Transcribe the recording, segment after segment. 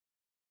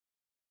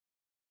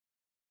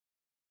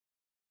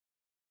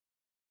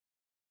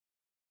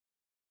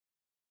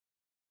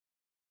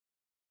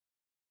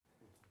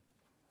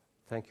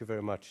thank you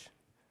very much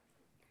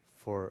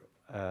for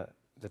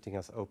letting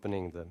us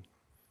opening the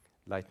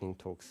lightning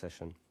talk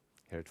session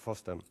here at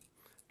FOSDEM.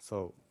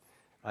 So,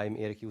 I'm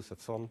Erik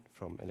Josefsson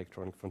from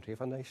Electronic Frontier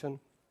Foundation.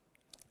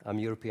 I'm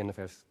European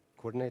Affairs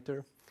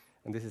Coordinator,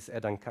 and this is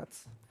Edan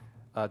Katz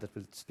that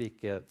will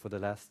speak for the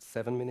last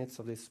 7 minutes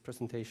of this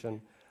presentation.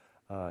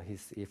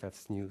 He's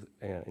EFF's new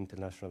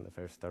International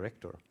Affairs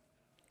Director.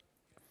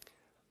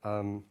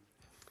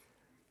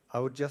 I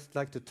would just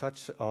like to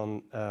touch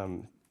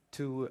on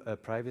two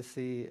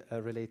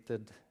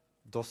privacy-related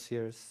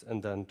dossiers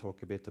and then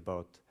talk a bit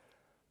about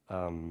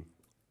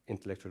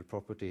intellectual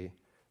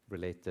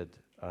property-related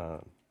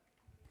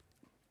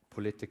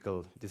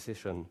political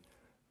decision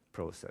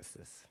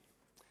processes.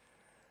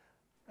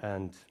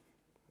 And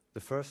the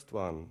first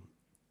one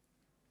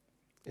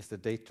is the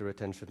Data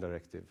Retention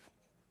Directive.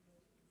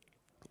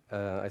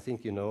 I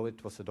think you know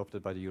it was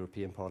adopted by the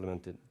European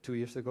Parliament 2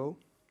 years ago.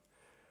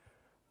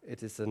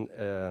 It is a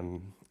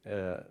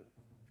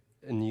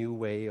new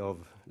way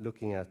of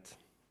looking at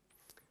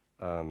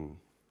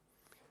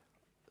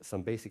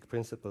some basic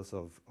principles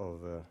of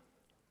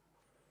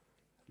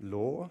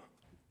law,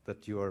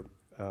 that you are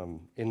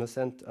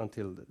innocent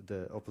until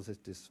the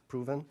opposite is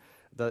proven.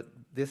 That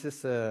this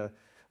is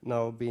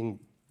now being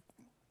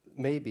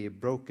maybe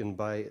broken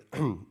by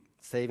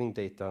saving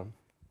data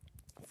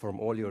from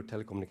all your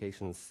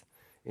telecommunications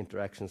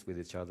interactions with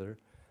each other.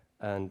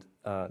 And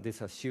this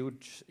has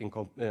huge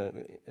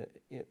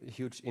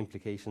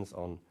implications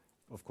on,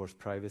 of course,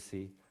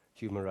 privacy,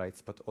 human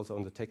rights, but also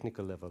on the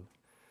technical level,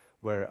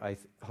 where I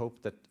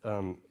hope that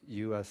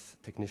you as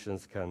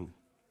technicians can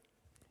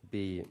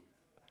be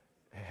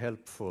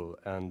helpful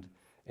and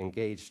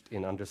engaged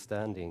in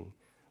understanding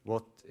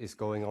what is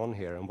going on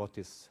here and what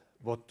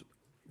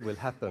will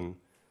happen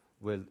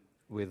with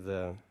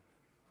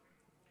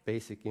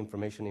basic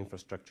information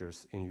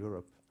infrastructures in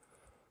Europe.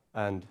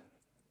 And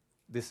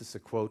this is a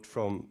quote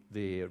from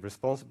the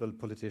responsible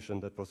politician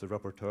that was the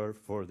rapporteur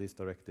for this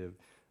directive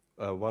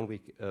 1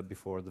 week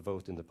before the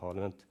vote in the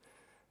parliament.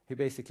 He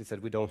basically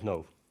said, we don't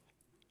know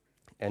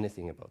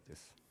anything about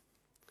this.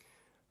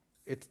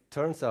 It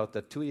turns out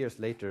that 2 years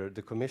later,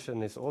 the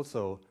Commission is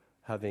also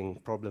having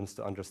problems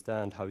to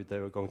understand how they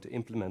are going to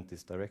implement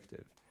this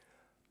directive.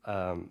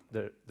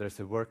 There's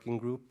a working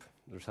group,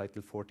 the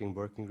Recital 14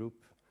 working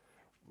group,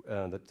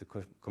 that the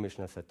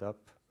Commission has set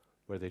up,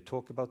 where they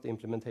talk about the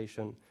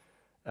implementation,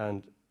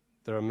 and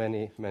there are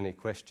many, many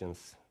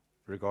questions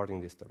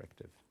regarding this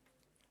directive.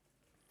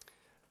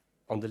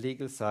 On the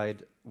legal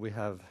side, we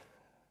have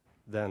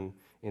then,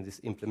 in this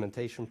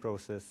implementation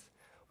process,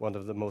 one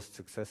of the most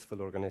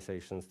successful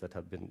organizations that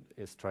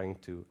is trying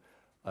to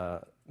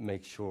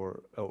make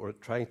sure, or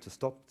trying to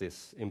stop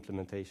this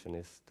implementation,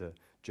 is the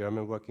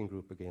German Working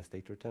Group Against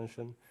Data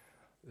Retention,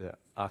 the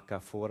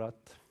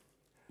AK-Vorrat.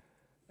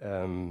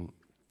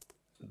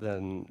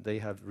 Then they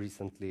have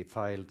recently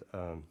filed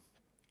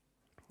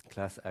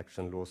class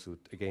action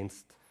lawsuit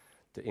against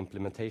the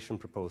implementation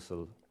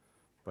proposal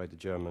by the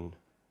German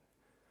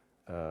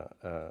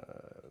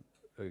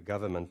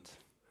government,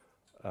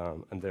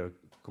 and they're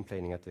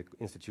complaining at the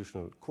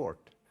Institutional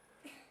Court.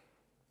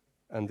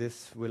 And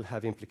this will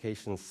have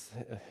implications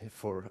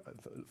for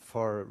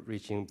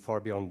far-reaching,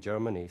 far beyond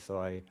Germany, so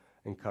I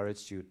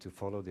encourage you to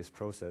follow this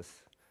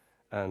process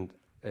and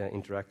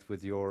interact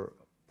with your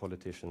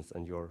politicians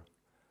and your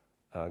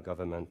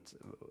government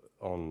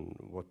on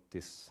what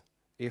this,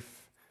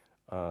 if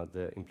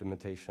the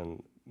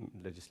implementation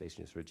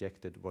legislation is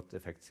rejected, what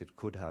effects it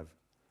could have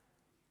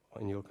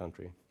in your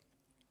country.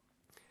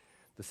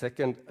 The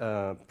second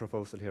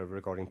proposal here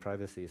regarding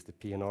privacy is the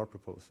PNR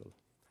proposal.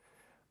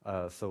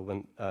 So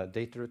when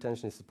data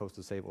retention is supposed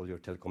to save all your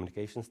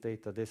telecommunications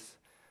data, this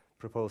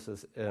proposal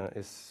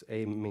is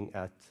aiming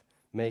at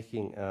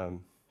making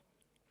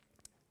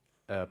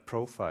a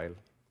profile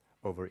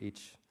over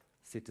each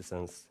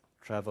citizen's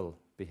travel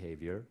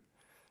behavior,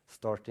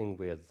 starting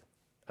with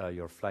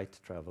your flight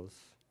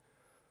travels.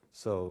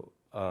 So,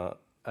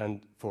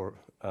 and for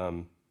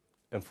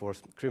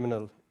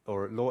criminal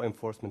or law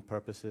enforcement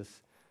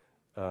purposes,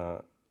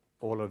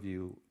 all of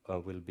you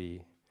will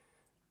be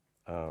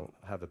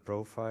have a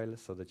profile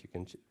so that you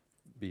can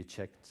be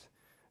checked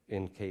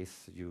in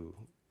case you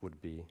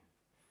would be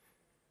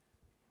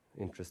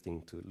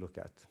interesting to look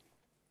at.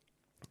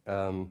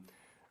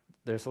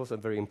 There's also a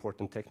very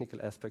important technical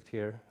aspect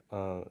here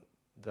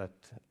that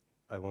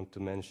I want to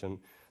mention.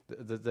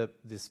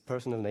 This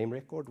personal name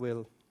record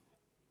will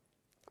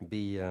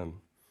be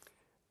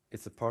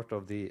it's a part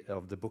of the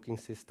booking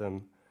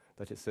system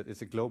that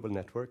it's a global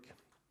network.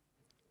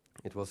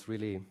 It was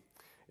really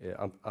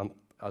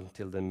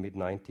until the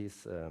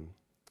mid-90s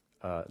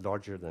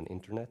larger than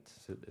internet.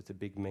 So it's a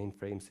big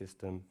mainframe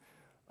system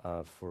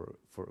for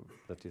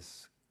that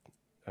is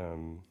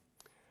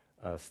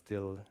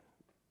still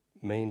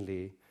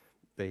mainly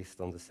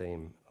based on the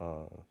same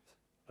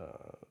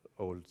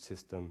old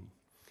system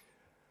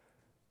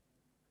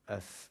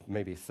as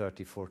maybe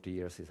 30, 40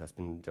 years it has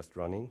been just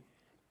running.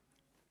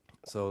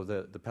 So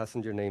the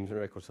passenger names and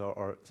records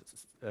are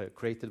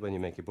created when you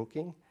make a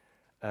booking,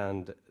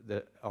 and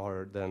they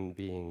are then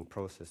being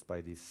processed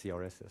by these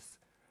CRSs,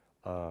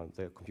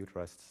 the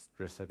computerized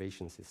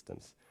reservation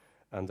systems.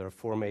 And there are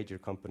 4 major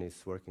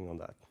companies working on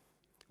that.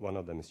 One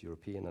of them is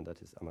European, and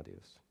that is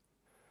Amadeus.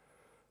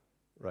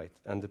 Right,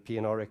 and the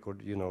PNR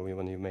record, you know,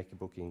 when you make a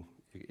booking,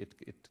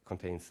 it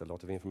contains a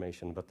lot of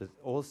information, but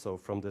also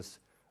from this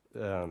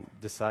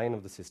design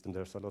of the system,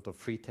 there's a lot of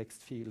free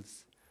text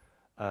fields,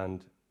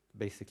 and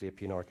basically a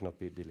PNR cannot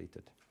be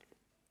deleted.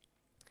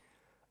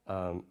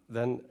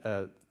 Then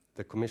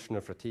the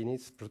Commissioner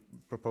Frattini's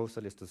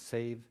proposal is to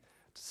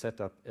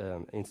set up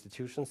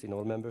institutions in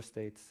all member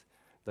states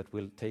that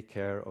will take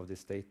care of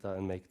this data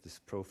and make this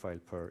profile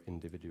per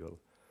individual,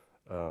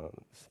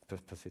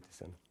 per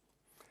citizen.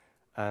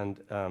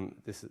 And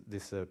this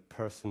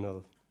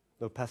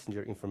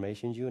passenger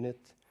information unit,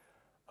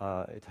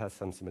 it has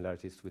some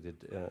similarities with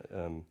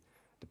the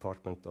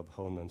Department of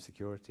Homeland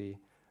Security,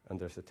 and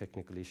there's a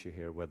technical issue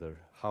here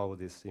how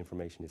this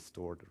information is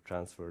stored or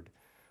transferred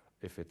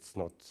if it's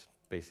not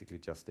basically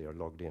just they are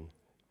logged in.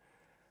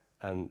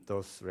 And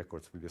those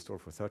records will be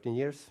stored for 13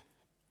 years.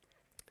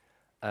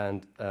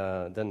 And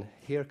then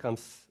here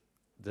comes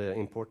the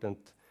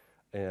important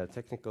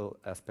technical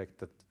aspect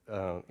that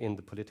in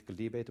the political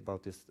debate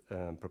about this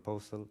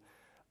proposal,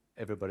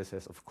 everybody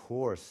says, of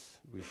course,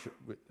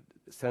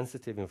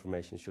 sensitive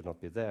information should not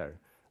be there,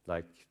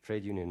 like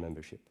trade union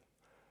membership.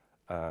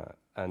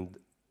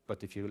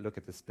 But if you look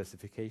at the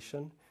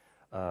specification,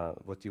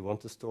 what you want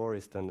to store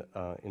is then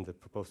in the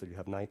proposal you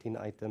have 19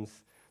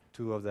 items.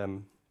 2 of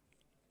them,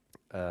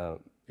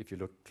 if you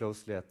look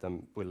closely at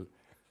them, will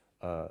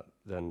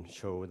then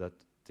show that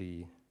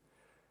the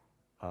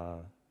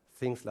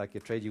things like a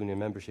trade union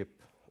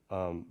membership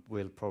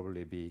will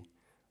probably be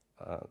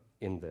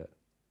in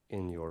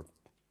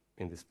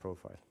this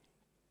profile.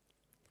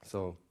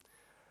 So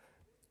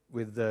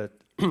with the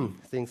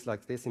things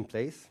like this in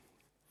place,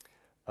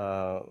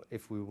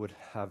 if we would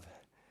have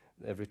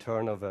a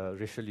return of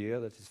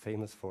Richelieu, that is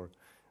famous for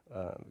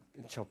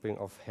chopping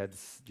off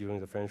heads during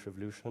the French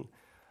Revolution,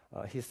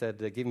 he said,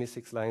 give me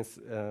 6 lines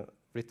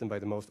written by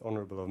the most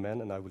honorable of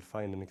men, and I will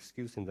find an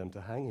excuse in them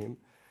to hang him.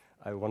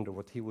 I wonder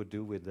what he would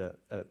do with the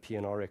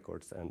PNR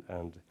records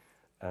and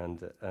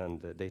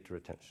data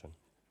retention.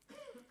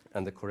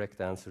 And the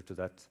correct answer to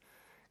that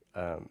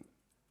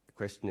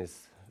question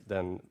is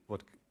then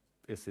what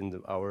is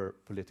in our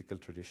political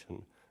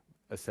tradition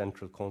a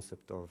central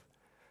concept of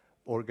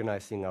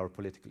organizing our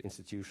political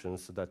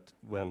institutions so that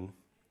when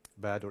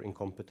bad or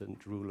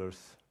incompetent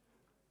rulers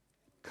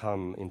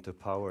come into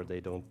power,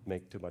 they don't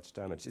make too much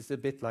damage. It's a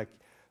bit like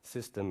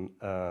system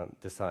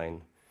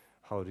design.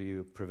 How do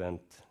you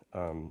prevent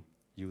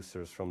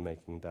users from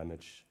making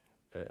damage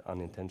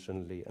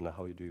unintentionally, and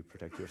how do you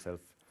protect yourself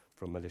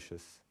from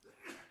malicious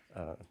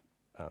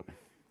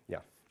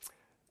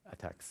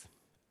attacks?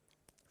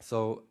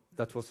 So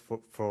that was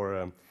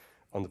for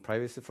on the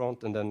privacy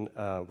front, and then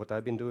what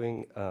I've been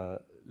doing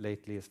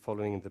lately is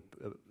following the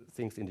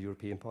things in the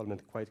European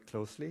Parliament quite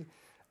closely,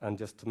 and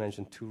just to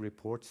mention 2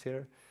 reports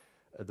here.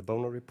 The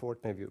Bono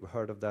report, maybe you've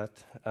heard of that,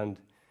 and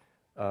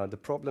the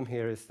problem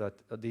here is that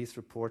these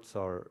reports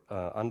are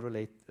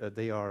unrelated.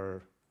 They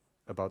are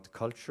about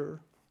culture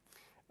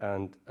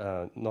and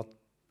not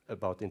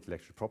about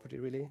intellectual property,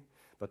 really.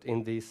 But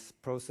in these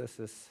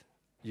processes,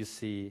 you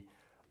see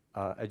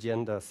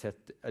agenda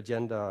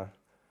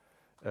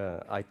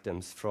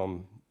items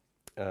from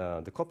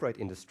the copyright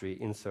industry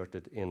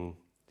inserted in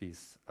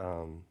these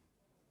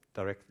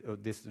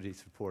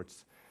these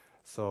reports.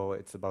 So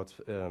it's about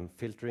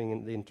filtering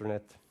in the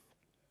internet.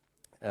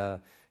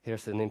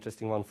 Here's an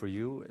interesting one for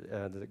you,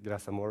 the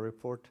Grassamore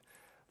report.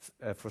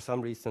 For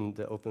some reason,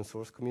 the open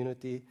source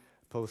community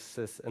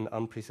poses an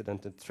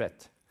unprecedented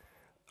threat,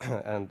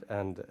 and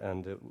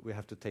we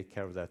have to take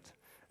care of that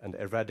and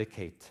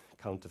eradicate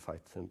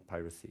counterfeit and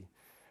piracy.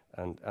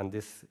 And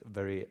this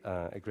very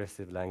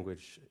aggressive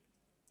language,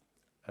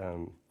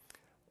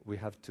 we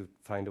have to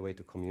find a way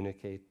to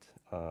communicate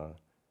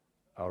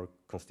our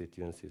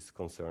constituencies'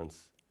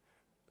 concerns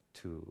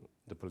to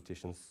the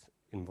politicians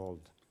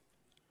involved.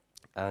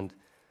 And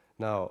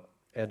now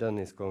Eden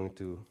is going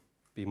to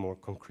be more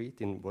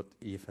concrete in what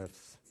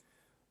EFF's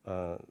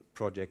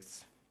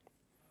projects,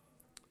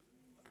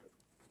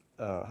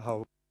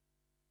 how.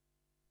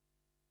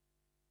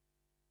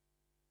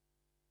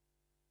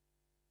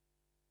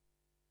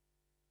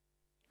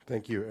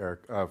 Thank you,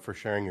 Eric, for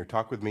sharing your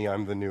talk with me.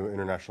 I'm the new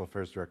International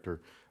Affairs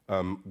Director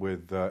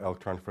with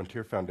Electronic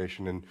Frontier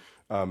Foundation,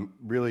 and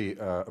really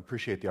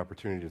appreciate the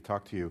opportunity to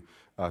talk to you.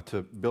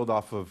 To build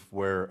off of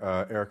where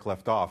Eric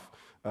left off,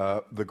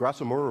 the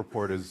Grassamore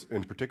report is,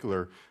 in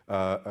particular,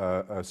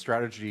 a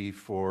strategy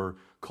for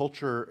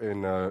culture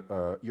in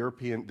the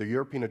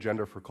European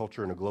agenda for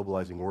culture in a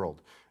globalizing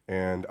world.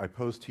 And I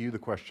pose to you the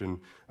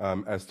question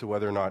as to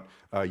whether or not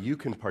you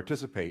can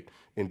participate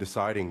in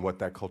deciding what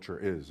that culture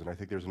is. And I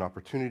think there's an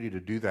opportunity to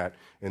do that,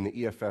 and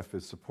the EFF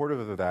is supportive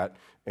of that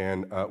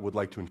and would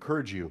like to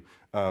encourage you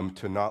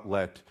to not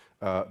let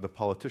the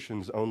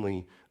politicians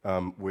only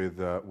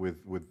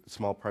with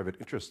small private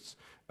interests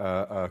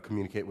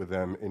communicate with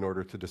them in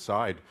order to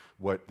decide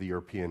what the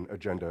European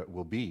agenda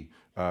will be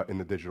in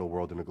the digital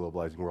world, in the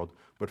globalizing world,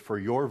 but for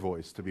your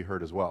voice to be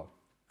heard as well.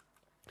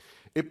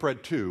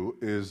 IPRED 2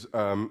 is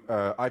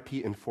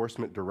IP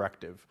Enforcement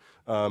Directive.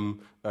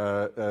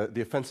 The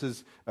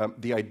offenses,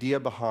 the idea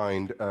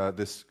behind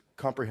this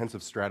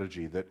comprehensive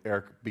strategy that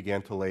Eric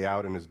began to lay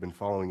out and has been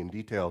following in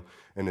detail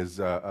and has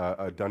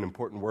done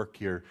important work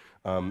here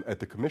at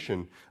the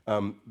Commission.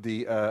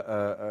 The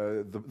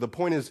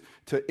point is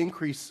to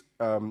increase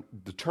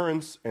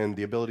deterrence and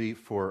the ability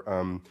for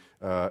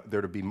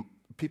there to be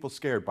people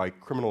scared by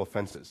criminal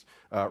offenses,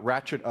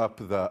 ratchet up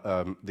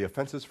the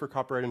offenses for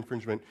copyright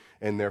infringement,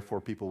 and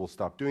therefore people will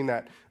stop doing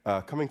that.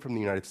 Coming from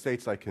the United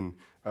States, I can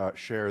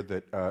share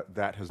that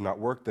that has not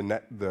worked.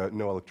 The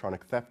No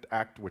Electronic Theft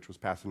Act, which was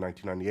passed in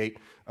 1998,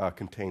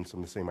 contains some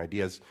of the same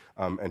ideas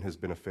and has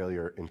been a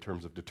failure in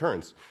terms of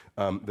deterrence.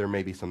 There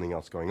may be something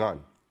else going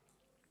on.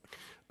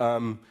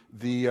 Wrong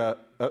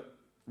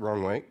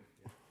way.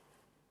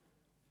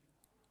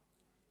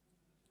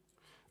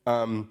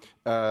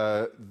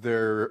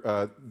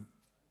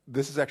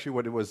 This is actually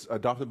what it was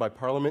adopted by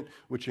Parliament,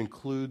 which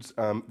includes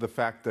the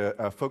fact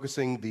that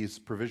focusing these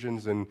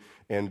provisions and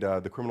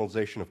the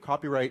criminalization of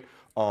copyright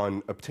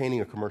on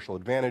obtaining a commercial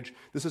advantage.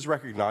 This is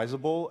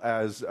recognizable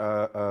as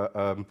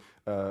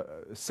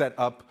set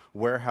up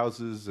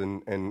warehouses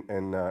and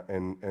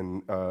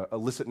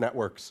illicit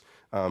networks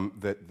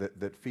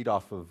that feed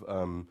off of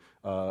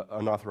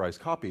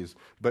unauthorized copies.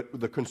 But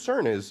the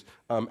concern is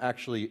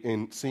actually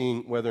in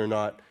seeing whether or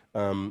not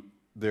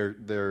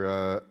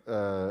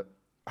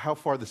how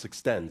far this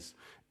extends.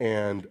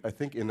 And I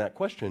think in that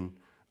question,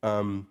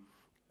 why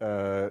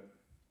is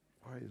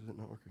it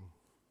not working?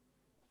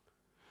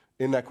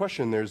 In that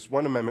question, there's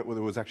one amendment that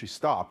was actually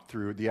stopped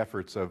through the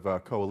efforts of a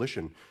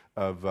coalition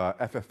of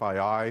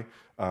FFII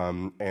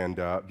and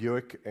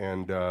Buick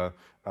and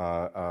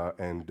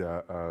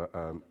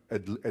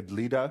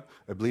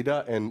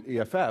Edlida and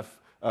EFF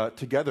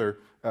together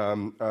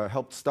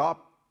helped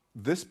stop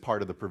this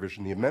part of the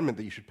provision, the amendment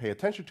that you should pay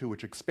attention to,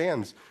 which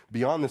expands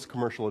beyond this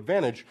commercial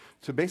advantage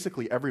to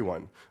basically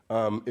everyone.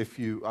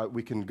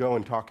 We can go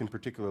and talk in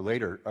particular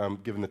later,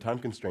 given the time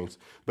constraints,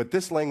 but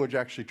this language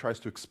actually tries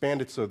to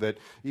expand it so that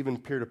even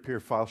peer-to-peer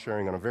file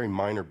sharing on a very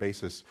minor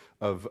basis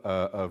of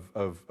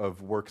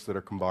works that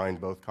are combined,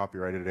 both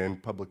copyrighted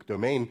and public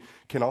domain,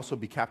 can also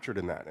be captured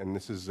in that. And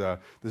this is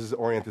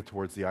oriented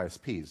towards the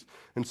ISPs.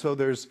 And so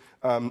there's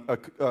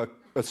a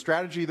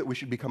strategy that we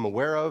should become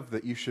aware of,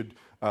 that you should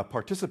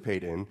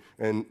participate in,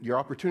 and your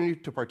opportunity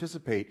to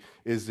participate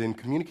is in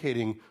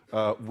communicating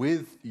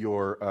with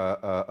your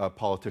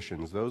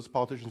politicians, those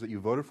politicians that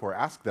you voted for.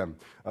 Ask them,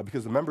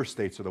 because the member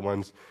states are the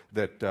ones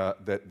that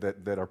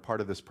are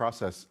part of this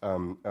process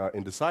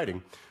in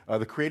deciding.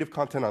 The Creative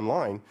Content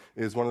Online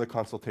is one of the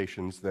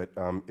consultations that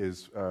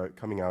is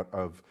coming out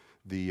of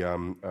the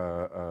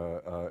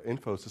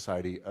Info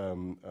Society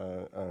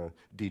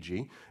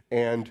DG,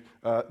 and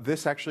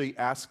this actually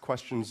asks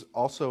questions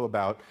also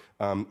about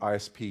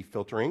ISP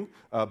filtering,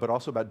 but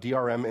also about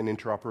DRM and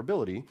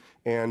interoperability.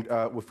 And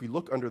if we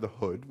look under the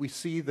hood, we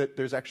see that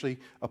there's actually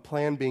a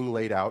plan being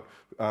laid out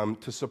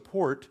to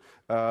support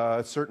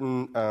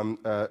certain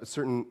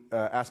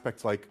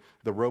aspects like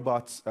the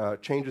robots,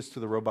 changes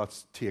to the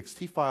robots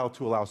TXT file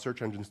to allow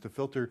search engines to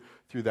filter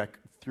through that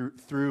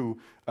through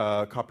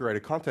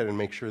copyrighted content and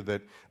make sure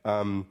that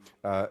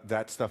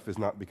that stuff is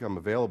not become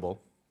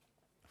available.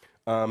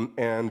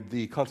 And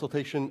the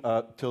consultation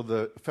till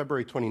the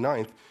February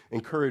 29th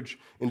encourage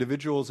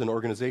individuals and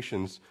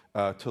organizations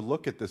to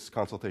look at this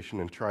consultation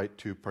and try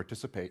to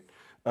participate.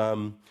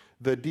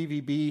 The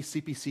DVB,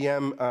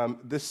 CPCM,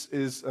 this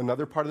is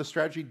another part of the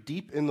strategy,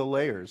 deep in the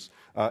layers.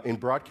 In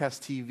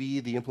broadcast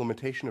TV, the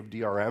implementation of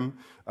DRM,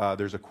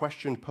 there's a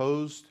question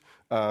posed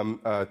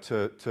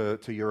to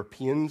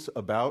Europeans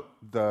about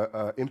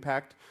the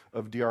impact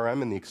of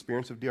DRM and the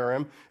experience of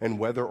DRM, and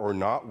whether or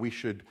not we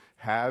should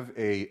have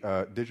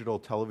a digital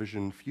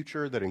television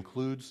future that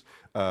includes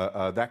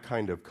that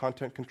kind of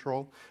content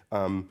control.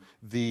 And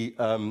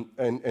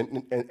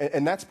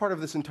that's part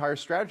of this entire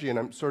strategy, and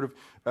I'm sort of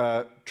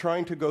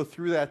trying to go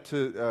through that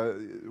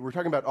to, we're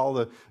talking about all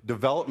the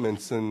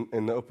developments in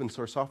the open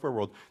source software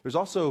world. There's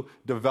also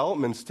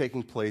developments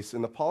taking place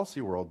in the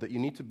policy world that you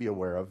need to be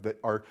aware of that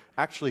are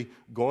actually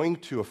going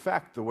to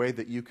affect the way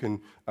that you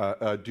can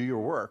do your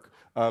work.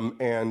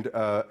 And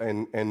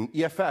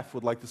EFF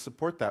would like to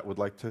support that, would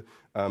like to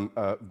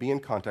be in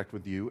contact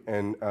with you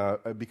and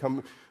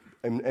become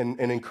and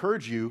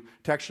encourage you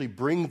to actually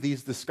bring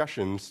these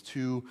discussions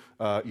to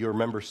your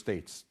member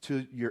states,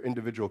 to your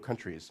individual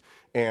countries.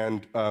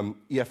 And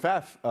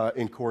EFF,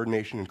 in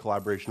coordination and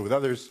collaboration with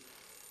others,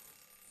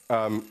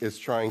 is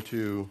trying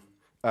to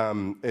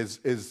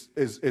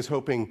is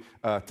hoping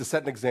to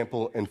set an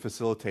example and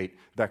facilitate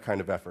that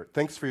kind of effort.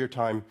 Thanks for your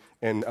time,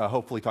 and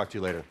hopefully talk to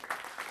you later.